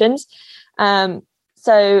competitions.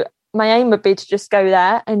 So my aim would be to just go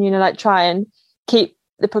there and, try and keep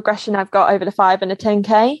the progression I've got over the 5 and the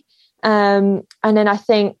 10K. And then I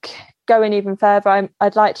think going even further,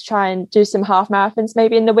 I'd like to try and do some half marathons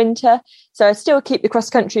maybe in the winter. So I still keep the cross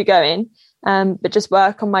country going, but just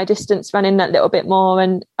work on my distance running that little bit more.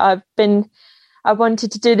 And I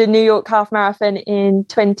wanted to do the New York half marathon in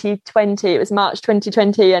 2020. It was March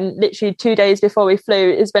 2020, and literally 2 days before we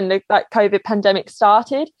flew is when the COVID pandemic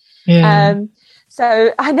started. Yeah.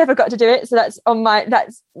 So I never got to do it. So that's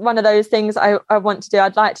one of those things I want to do.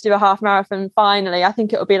 I'd like to do a half marathon finally. I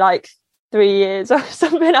think it'll be 3 years or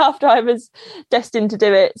something after I was destined to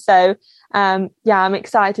do it. So I'm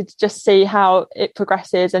excited to just see how it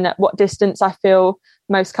progresses and at what distance I feel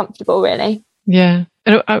most comfortable, really. Yeah.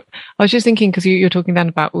 And I was just thinking, because you're talking then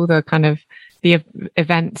about all the kind of the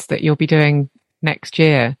events that you'll be doing next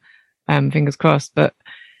year, fingers crossed. But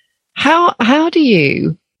how do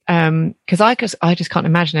you, because I just can't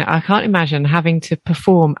imagine it. I can't imagine having to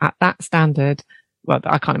perform at that standard. Well,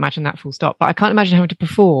 I can't imagine that full stop, but I can't imagine having to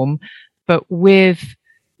perform, but with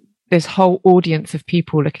this whole audience of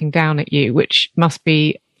people looking down at you, which must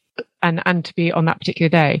be, and to be on that particular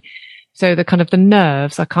day. So the kind of the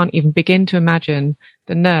nerves, I can't even begin to imagine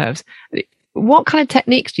the nerves. What kind of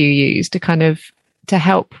techniques do you use to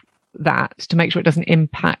help that, to make sure it doesn't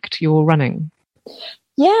impact your running?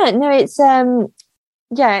 Yeah, no, it's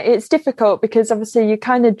yeah, it's difficult because obviously you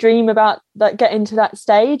kind of dream about like getting to that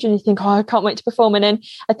stage and you think, oh, I can't wait to perform. And then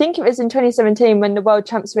I think it was in 2017 when the world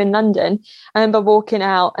champs were in London, I remember walking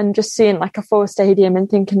out and just seeing like a full stadium and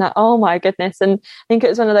thinking that, oh my goodness. And I think it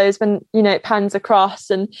was one of those when, you know, it pans across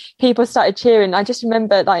and people started cheering. I just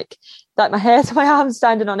remember like my hair to my arms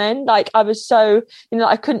standing on end. Like I was so, you know,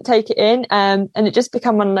 I couldn't take it in. And it just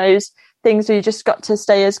become one of those things where you just got to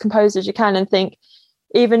stay as composed as you can and think,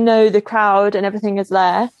 even though the crowd and everything is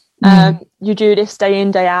there, you do this day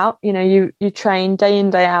in, day out. You know, you train day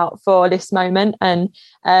in, day out for this moment. And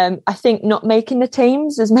I think not making the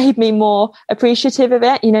teams has made me more appreciative of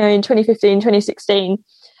it. You know, in 2015, 2016,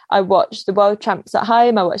 I watched the world champs at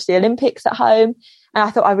home. I watched the Olympics at home. And I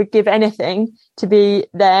thought I would give anything to be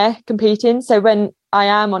there competing. So when I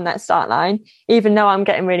am on that start line, even though I'm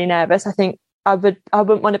getting really nervous, I think I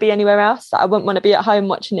wouldn't want to be anywhere else. I wouldn't want to be at home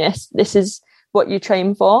watching this. This is what you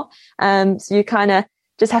train for. So you kind of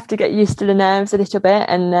just have to get used to the nerves a little bit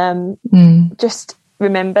and just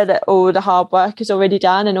remember that all the hard work is already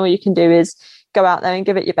done and all you can do is go out there and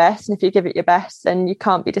give it your best. And if you give it your best, then you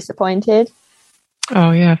can't be disappointed.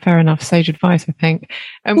 Oh yeah, fair enough. Sage advice, I think.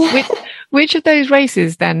 Which of those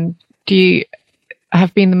races then do you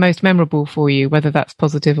have been the most memorable for you, whether that's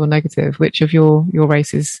positive or negative? Which of your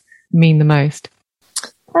races mean the most?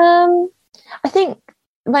 I think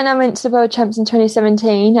when I went to the World Champs in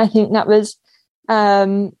 2017, I think that was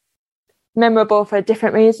memorable for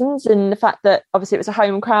different reasons. And the fact that obviously it was a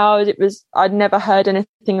home crowd, I'd never heard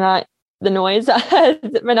anything like the noise I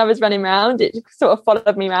heard when I was running around. It sort of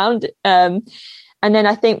followed me around. And then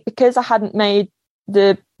I think because I hadn't made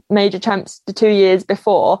the major champs the 2 years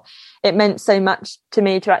before, it meant so much to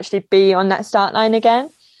me to actually be on that start line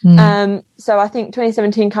again. So I think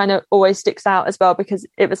 2017 kind of always sticks out as well because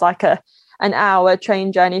it was like an hour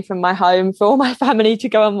train journey from my home for all my family to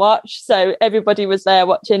go and watch. So everybody was there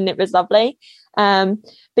watching. It was lovely. But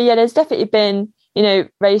yeah, there's definitely been, you know,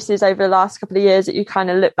 races over the last couple of years that you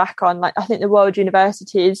kind of look back on. Like I think the World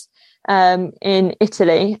Universities in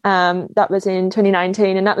Italy, that was in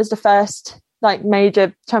 2019. And that was the first like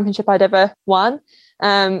major championship I'd ever won.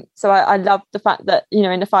 So I love the fact that, you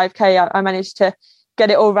know, in the 5K, I managed to get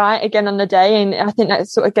it all right again on the day. And I think that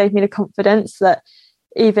sort of gave me the confidence that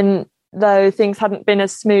even though things hadn't been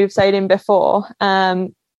as smooth sailing before,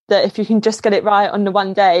 that if you can just get it right on the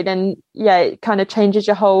one day, then yeah, it kind of changes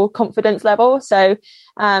your whole confidence level. So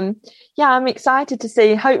yeah, I'm excited to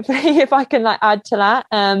see hopefully if I can like add to that.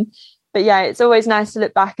 But yeah, it's always nice to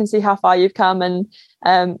look back and see how far you've come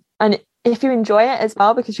and if you enjoy it as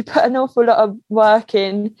well, because you put an awful lot of work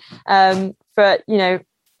in for, you know,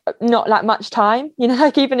 not like much time, you know,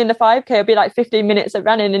 like even in the 5K it'll be like 15 minutes of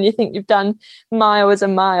running and you think you've done miles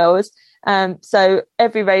and miles. So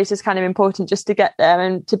every race is kind of important just to get there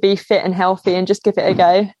and to be fit and healthy and just give it a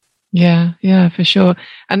go. Yeah, for sure.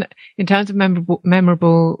 And in terms of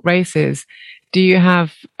memorable races, do you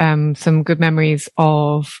have some good memories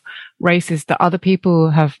of races that other people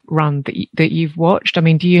have run that you've watched? I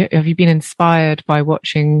mean, have you been inspired by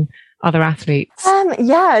watching other athletes?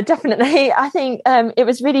 Yeah, definitely. I think it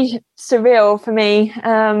was really surreal for me.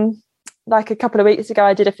 Like a couple of weeks ago,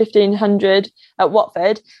 I did a 1500 at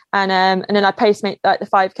Watford, and then I pacemate like the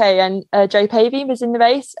 5K, and Joe Pavey was in the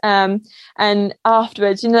race. And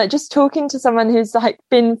afterwards, you know, just talking to someone who's like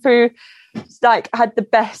been through, like had the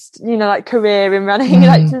best, you know, like career in running,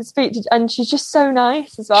 like to speak to, and she's just so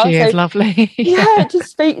nice as well. She is lovely. Yeah, to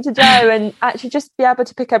speak to Joe and actually just be able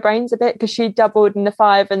to pick her brains a bit, because she doubled in the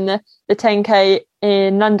 5 and the 10K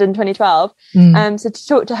in London 2012. So to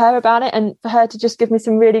talk to her about it and for her to just give me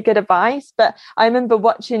some really good advice. But I remember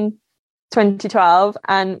watching 2012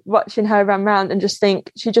 and watching her run around and just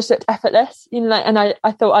think she just looked effortless, you know, like, and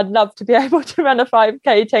I thought I'd love to be able to run a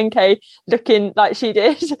 5K 10K looking like she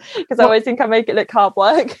did, because I always think I make it look hard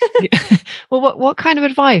work. Well, what kind of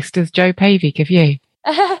advice does Joe Pavey give you?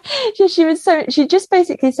 She just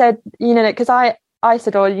basically said, you know, because I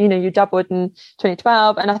said, oh, you know, you doubled in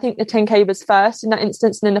 2012, and I think the 10K was first in that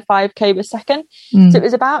instance, and then the 5K was second. So it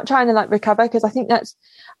was about trying to like recover, because I think that's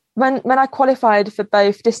when I qualified for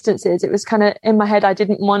both distances, it was kind of in my head, I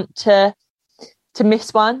didn't want to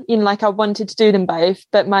miss one, you know, like I wanted to do them both,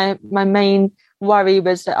 but my main worry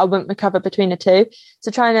was that I wouldn't recover between the two.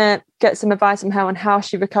 So trying to get some advice from her on how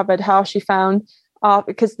she recovered, how she found,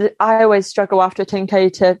 because I always struggle after a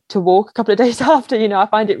 10K to walk a couple of days after, you know, I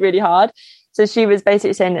find it really hard. So she was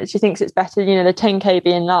basically saying that she thinks it's better, you know, the 10K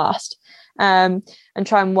being last, and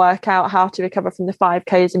try and work out how to recover from the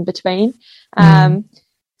 5Ks in between.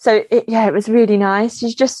 So it was really nice.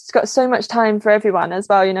 She's just got so much time for everyone as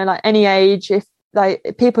well, you know, like any age,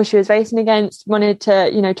 like people she was racing against wanted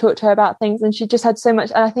to, you know, talk to her about things, and she just had so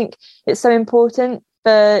much. And I think it's so important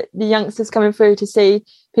for the youngsters coming through to see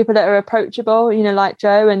people that are approachable, you know, like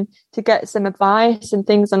Jo, and to get some advice and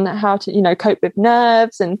things on how to, you know, cope with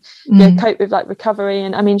nerves and cope with like recovery.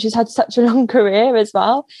 And I mean, she's had such a long career as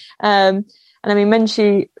well. And I mean, when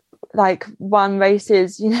she like won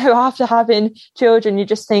races, you know, after having children, you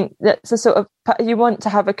just think that's a sort of, you want to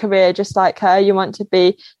have a career just like her. You want to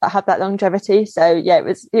be have that longevity. So yeah,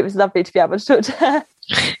 it was lovely to be able to talk to her.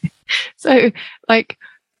 So like,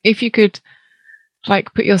 if you could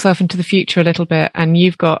like put yourself into the future a little bit, and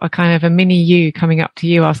you've got a kind of a mini you coming up to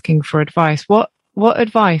you asking for advice, what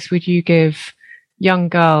advice would you give young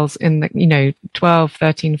girls in the, you know, 12,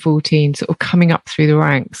 13, 14, sort of coming up through the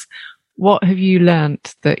ranks? What have you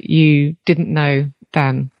learnt that you didn't know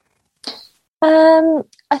then?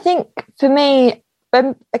 I think for me,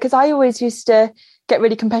 because I always used to get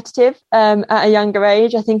really competitive at a younger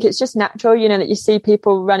age. I think it's just natural, you know, that you see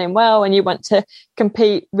people running well and you want to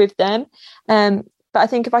compete with them. But I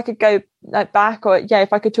think if I could go like back, or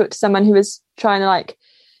if I could talk to someone who was trying to like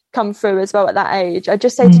come through as well at that age, I'd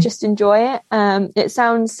just say to just enjoy it. It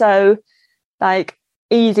sounds so like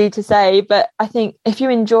easy to say, but I think if you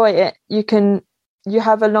enjoy it, you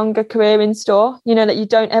have a longer career in store, you know, that you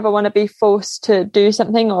don't ever want to be forced to do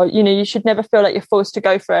something, or, you know, you should never feel like you're forced to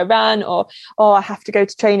go for a run, or I have to go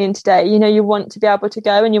to training today. You know, you want to be able to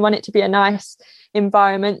go, and you want it to be a nice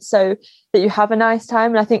environment so that you have a nice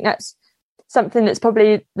time. And I think that's something that's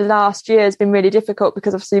probably the last year has been really difficult,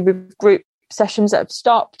 because obviously with group sessions that have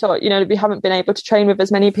stopped, or, you know, we haven't been able to train with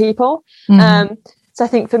as many people. So I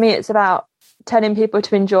think for me, it's about telling people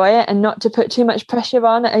to enjoy it and not to put too much pressure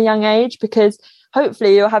on at a young age, because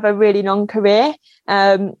hopefully you'll have a really long career,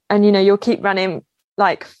 and, you know, you'll keep running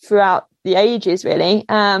like throughout the ages really.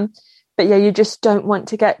 But yeah, you just don't want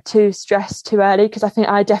to get too stressed too early, because I think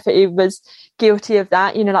I definitely was guilty of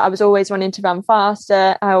that. You know, like I was always wanting to run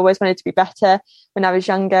faster. I always wanted to be better when I was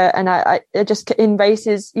younger. And I just, in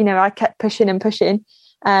races, you know, I kept pushing and pushing.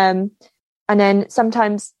 And then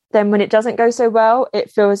sometimes then when it doesn't go so well,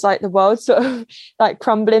 it feels like the world's sort of like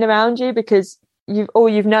crumbling around you, because all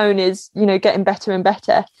you've known is, you know, getting better and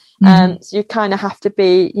better. So you kind of have to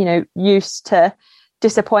be, you know, used to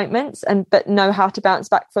disappointments but know how to bounce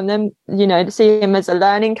back from them, you know, to see them as a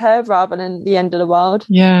learning curve rather than the end of the world.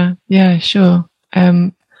 Yeah, sure.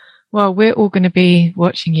 Well, we're all going to be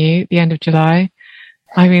watching you at the end of July.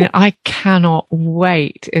 I mean, I cannot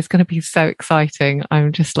wait. It's going to be so exciting.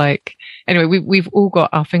 I'm just like, anyway, we've all got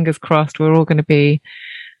our fingers crossed. We're all going to be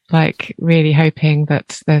like really hoping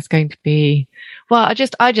that there's going to be, well, I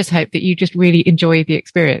just hope that you just really enjoy the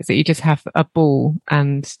experience, that you just have a ball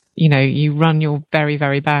and, you know, you run your very,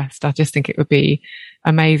 very best. I just think it would be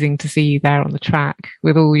amazing to see you there on the track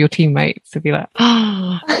with all your teammates, to be like,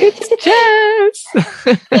 oh, it's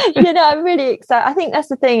Jess. You know, I'm really excited. I think that's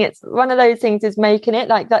the thing. It's one of those things, is making it,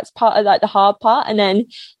 like that's part of like the hard part. And then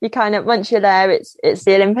you kind of, once you're there, it's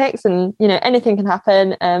the Olympics, and, you know, anything can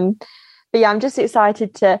happen. But yeah, I'm just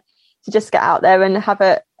excited to just get out there and have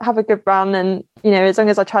a good run, and, you know, as long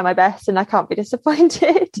as I try my best, and I can't be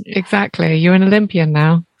disappointed. Exactly. You're an Olympian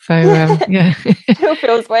now. So yeah. Still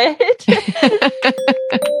feels weird.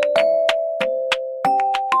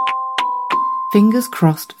 Fingers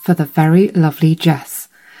crossed for the very lovely Jess.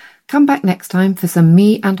 Come back next time for some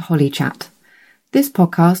me and Holly chat. This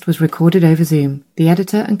podcast was recorded over Zoom. The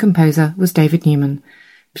editor and composer was David Newman.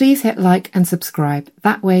 Please hit like and subscribe.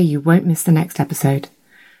 That way you won't miss the next episode.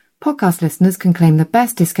 Podcast listeners can claim the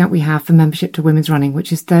best discount we have for membership to Women's Running,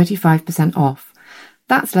 which is 35% off.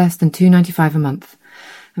 That's less than $2.95 a month.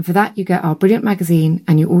 And for that, you get our brilliant magazine,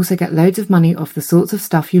 and you also get loads of money off the sorts of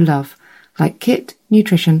stuff you love, like kit,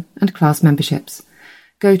 nutrition, and class memberships.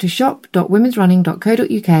 Go to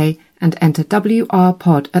shop.womensrunning.co.uk and enter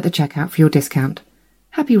WRPOD at the checkout for your discount.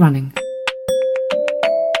 Happy running.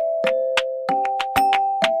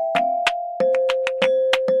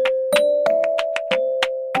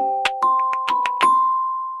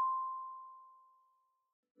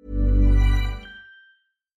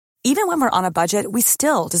 Even when we're on a budget, we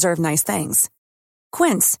still deserve nice things.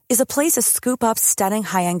 Quince is a place to scoop up stunning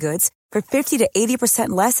high-end goods for 50 to 80%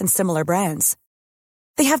 less than similar brands.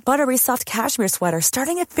 They have buttery soft cashmere sweaters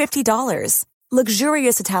starting at $50,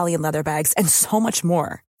 luxurious Italian leather bags, and so much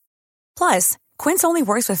more. Plus, Quince only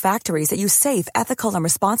works with factories that use safe, ethical, and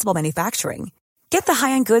responsible manufacturing. Get the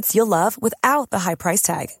high-end goods you'll love without the high price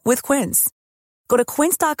tag with Quince. Go to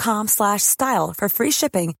quince.com/style for free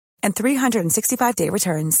shipping and 365-day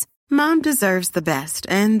returns. Mom deserves the best,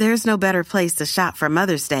 and there's no better place to shop for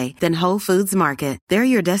Mother's Day than Whole Foods Market. They're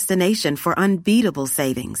your destination for unbeatable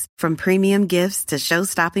savings, from premium gifts to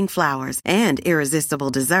show-stopping flowers and irresistible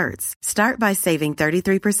desserts. Start by saving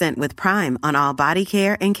 33% with Prime on all body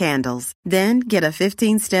care and candles. Then get a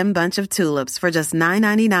 15-stem bunch of tulips for just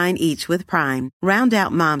 $9.99 each with Prime. Round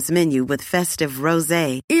out Mom's menu with festive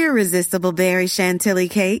rosé, irresistible berry chantilly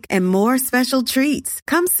cake, and more special treats.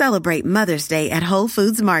 Come celebrate Mother's Day at Whole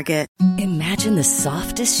Foods Market. Imagine the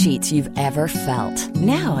softest sheets you've ever felt.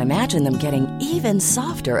 Now imagine them getting even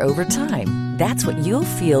softer over time. That's what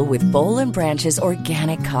you'll feel with Boll & Branch's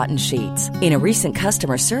organic cotton sheets. In a recent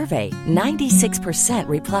customer survey, 96%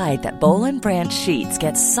 replied that Boll & Branch sheets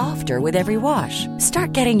get softer with every wash.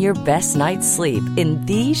 Start getting your best night's sleep in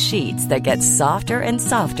these sheets that get softer and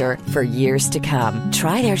softer for years to come.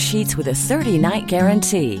 Try their sheets with a 30-night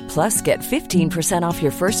guarantee. Plus, get 15% off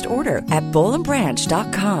your first order at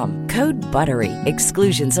bollandbranch.com. Code BUTTERY.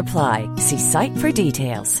 Exclusions apply. See site for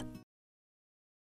details.